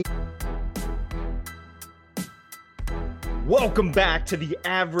Welcome back to the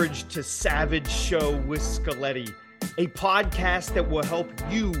Average to Savage Show with Scaletti, a podcast that will help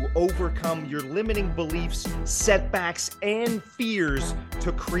you overcome your limiting beliefs, setbacks, and fears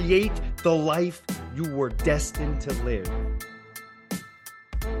to create the life you were destined to live.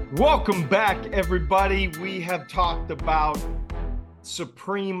 Welcome back, everybody. We have talked about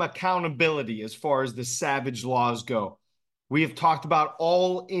supreme accountability as far as the savage laws go. We have talked about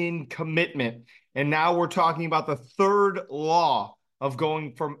all-in commitment. And now we're talking about the third law of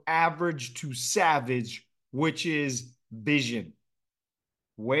going from average to savage, which is vision.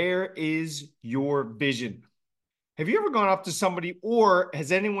 Where is your vision? Have you ever gone up to somebody, or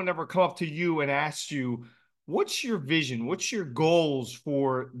has anyone ever come up to you and asked you, what's your vision? What's your goals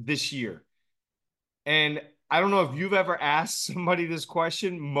for this year? And I don't know if you've ever asked somebody this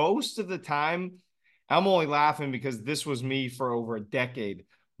question. Most of the time, I'm only laughing because this was me for over a decade.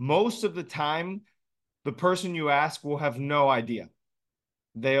 Most of the time, the person you ask will have no idea.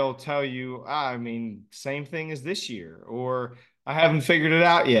 They'll tell you, same thing as this year, or I haven't figured it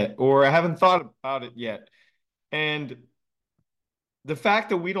out yet, or I haven't thought about it yet. And the fact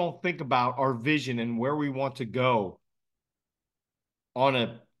that we don't think about our vision and where we want to go on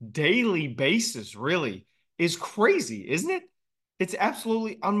a daily basis really is crazy, isn't it? It's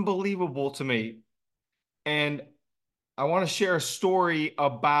absolutely unbelievable to me. And I want to share a story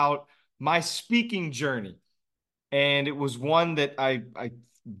about my speaking journey. And it was one that I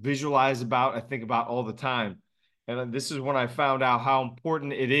visualize about, I think about all the time. And this is when I found out how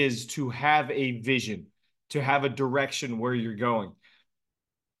important it is to have a vision, to have a direction where you're going.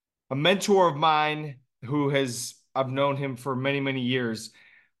 A mentor of mine I've known him for many, many years.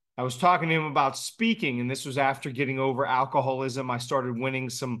 I was talking to him about speaking, and this was after getting over alcoholism. I started winning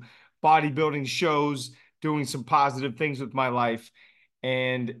some bodybuilding shows, doing some positive things with my life.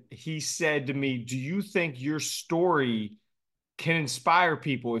 And he said to me, do you think your story can inspire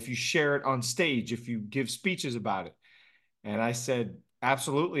people if you share it on stage, if you give speeches about it? And I said,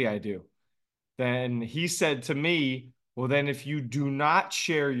 absolutely, I do. Then he said to me, well, then if you do not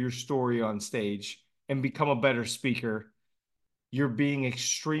share your story on stage and become a better speaker, you're being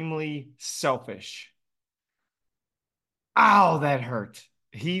extremely selfish. Ow, that hurt.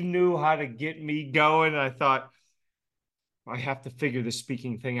 He knew how to get me going. And I thought, I have to figure this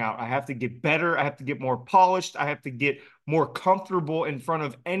speaking thing out. I have to get better. I have to get more polished. I have to get more comfortable in front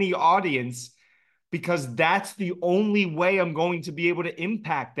of any audience, because that's the only way I'm going to be able to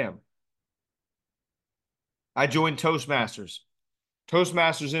impact them. I joined Toastmasters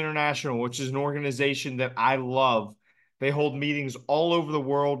International, which is an organization that I love. They hold meetings all over the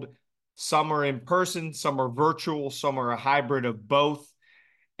world. Some are in person, some are virtual, some are a hybrid of both.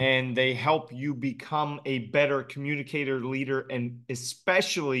 And they help you become a better communicator, leader, and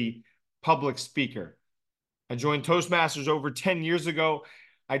especially public speaker. I joined Toastmasters over 10 years ago.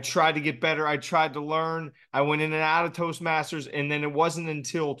 I tried to get better. I tried to learn. I went in and out of Toastmasters. And then it wasn't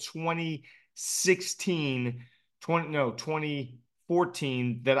until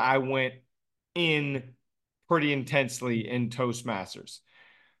 2014 that I went in pretty intensely in Toastmasters.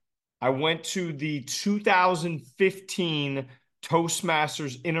 I went to the 2015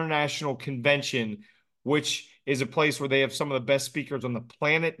 Toastmasters International Convention, which is a place where they have some of the best speakers on the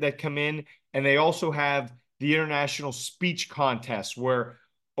planet that come in. And they also have the International Speech Contest, where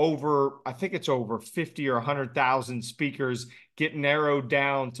I think it's over 50 or 100,000 speakers get narrowed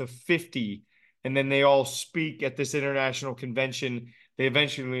down to 50. And then they all speak at this international convention. They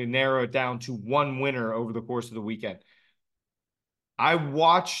eventually narrow it down to one winner over the course of the weekend. I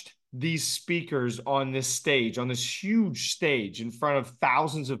watched these speakers on this stage, on this huge stage in front of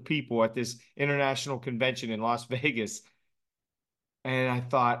thousands of people at this international convention in Las Vegas. And I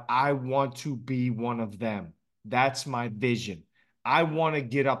thought, I want to be one of them. That's my vision. I want to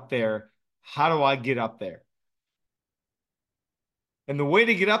get up there. How do I get up there? And the way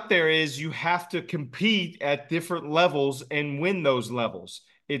to get up there is you have to compete at different levels and win those levels.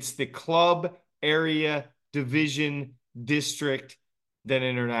 It's the club, area, division, district, then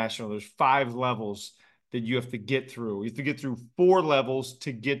international. There's 5 levels that you have to get through. You have to get through 4 levels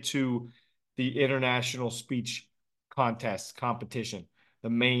to get to the international speech contest competition,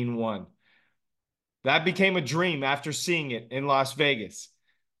 the main one. That became a dream after seeing it in Las Vegas.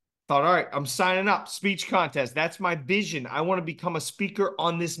 Thought, all right, I'm signing up. Speech contest. That's my vision. I want to become a speaker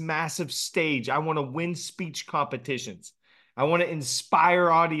on this massive stage. I want to win speech competitions. I want to inspire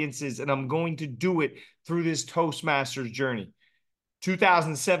audiences, and I'm going to do it through this Toastmasters journey.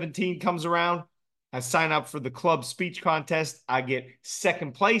 2017 comes around. I sign up for the club speech contest. I get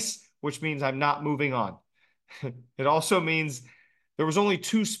second place, which means I'm not moving on. It also means There was only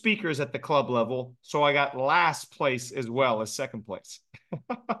two speakers at the club level, so I got last place as well as second place.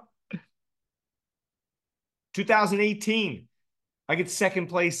 2018, I get second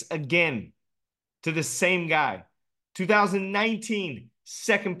place again to the same guy. 2019,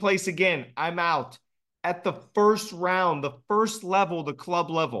 second place again. I'm out at the first round, the first level, the club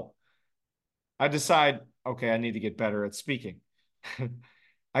level. I decide, okay, I need to get better at speaking.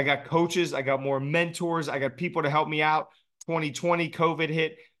 I got coaches, I got more mentors, I got people to help me out. 2020, COVID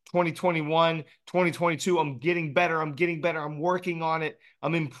hit. 2021, 2022, I'm getting better. I'm getting better. I'm working on it.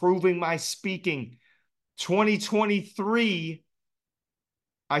 I'm improving my speaking. 2023,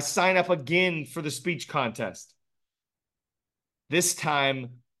 I sign up again for the speech contest. This time,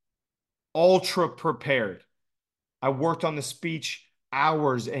 ultra prepared. I worked on the speech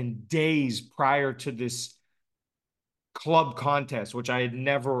hours and days prior to this club contest, which I had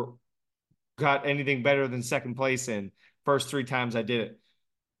never got anything better than second place in. First three times I did it.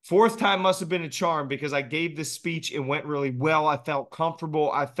 Fourth time must have been a charm because I gave this speech. It went really well. I felt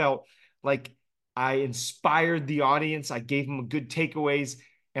comfortable. I felt like I inspired the audience. I gave them good takeaways,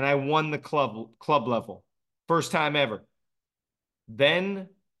 and I won the club level. First time ever. Then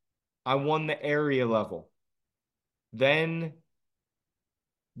I won the area level. Then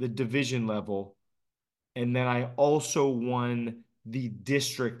the division level. And then I also won the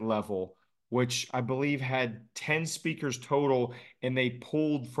district level, which I believe had 10 speakers total, and they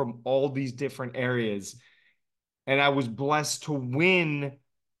pulled from all these different areas. And I was blessed to win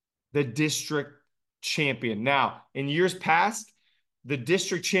the district champion. Now, in years past, the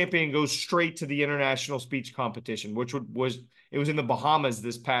district champion goes straight to the international speech competition, which was it was in the Bahamas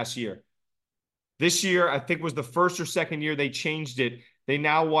this past year. This year, I think was the first or second year they changed it. They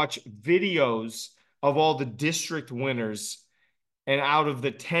now watch videos of all the district winners, and out of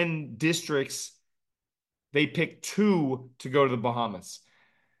the 10 districts, they pick two to go to the Bahamas.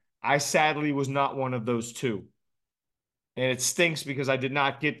 I sadly was not one of those two. And it stinks because I did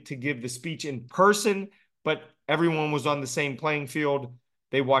not get to give the speech in person, but everyone was on the same playing field.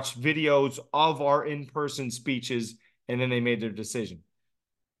 They watched videos of our in-person speeches, and then they made their decision.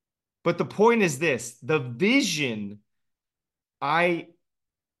 But the point is this: the vision I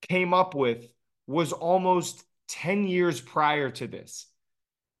came up with was almost 10 years prior to this.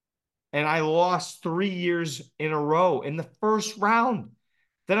 And I lost 3 years in a row in the first round.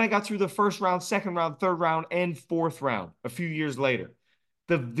 Then I got through the first round, second round, third round, and fourth round a few years later.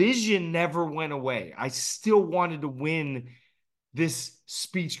 The vision never went away. I still wanted to win this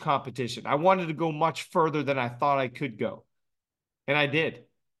speech competition. I wanted to go much further than I thought I could go. And I did.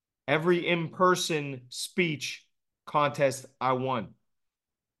 Every in-person speech contest, I won.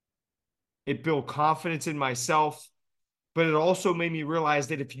 It built confidence in myself, but it also made me realize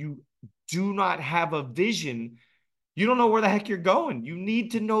that if you do not have a vision, you don't know where the heck you're going. You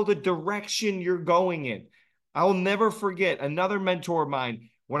need to know the direction you're going in. I'll never forget another mentor of mine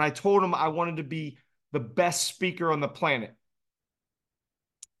when I told him I wanted to be the best speaker on the planet.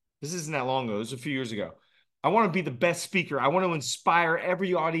 This isn't that long ago. This was a few years ago. I want to be the best speaker. I want to inspire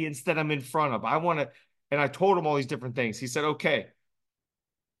every audience that I'm in front of. And I told him all these different things. He said, okay.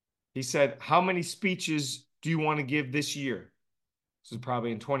 He said, how many speeches do you want to give this year? This is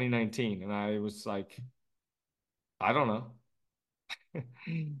probably in 2019. And I was like, I don't know.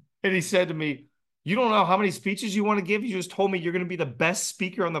 And he said to me, you don't know how many speeches you want to give? You just told me you're going to be the best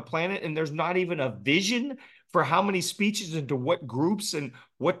speaker on the planet, and there's not even a vision for how many speeches and to what groups and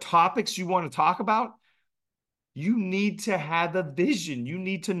what topics you want to talk about? You need to have a vision. You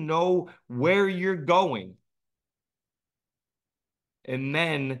need to know where you're going and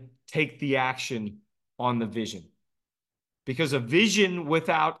then take the action on the vision. Because a vision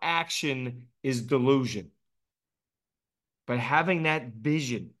without action is delusion. But having that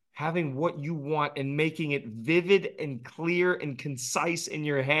vision, having what you want and making it vivid and clear and concise in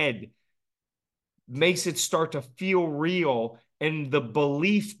your head makes it start to feel real, and the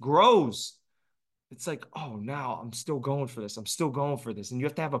belief grows. It's like, oh, now I'm still going for this. I'm still going for this. And you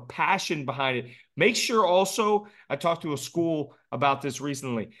have to have a passion behind it. Make sure also, I talked to a school about this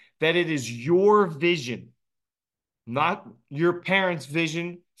recently, that it is your vision, not your parents'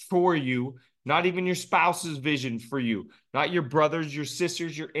 vision for you, not even your spouse's vision for you, not your brothers, your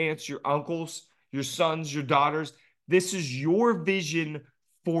sisters, your aunts, your uncles, your sons, your daughters. This is your vision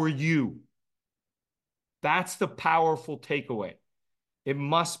for you. That's the powerful takeaway. It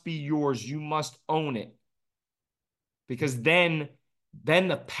must be yours. You must own it. Because then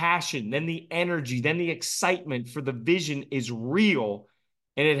the passion, then the energy, then the excitement for the vision is real,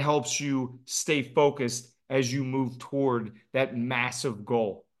 and it helps you stay focused as you move toward that massive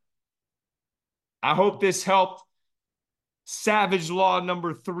goal. I hope this helped. Savage law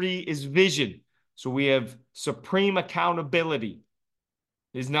number 3 is vision. So we have supreme accountability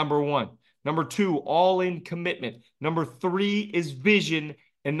is number 1. Number 2, all-in commitment. Number 3 is vision.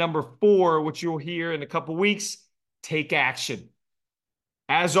 And number 4, which you'll hear in a couple weeks, take action.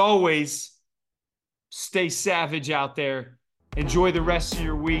 As always, stay savage out there. Enjoy the rest of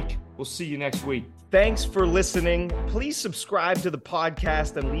your week. We'll see you next week. Thanks for listening. Please subscribe to the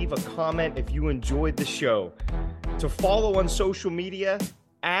podcast and leave a comment if you enjoyed the show. To follow on social media,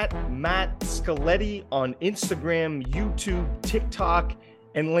 at Matt Scaletti on Instagram, YouTube, TikTok,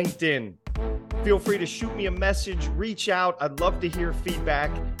 and LinkedIn. Feel free to shoot me a message, reach out. I'd love to hear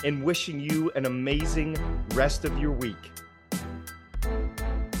feedback, and wishing you an amazing rest of your week.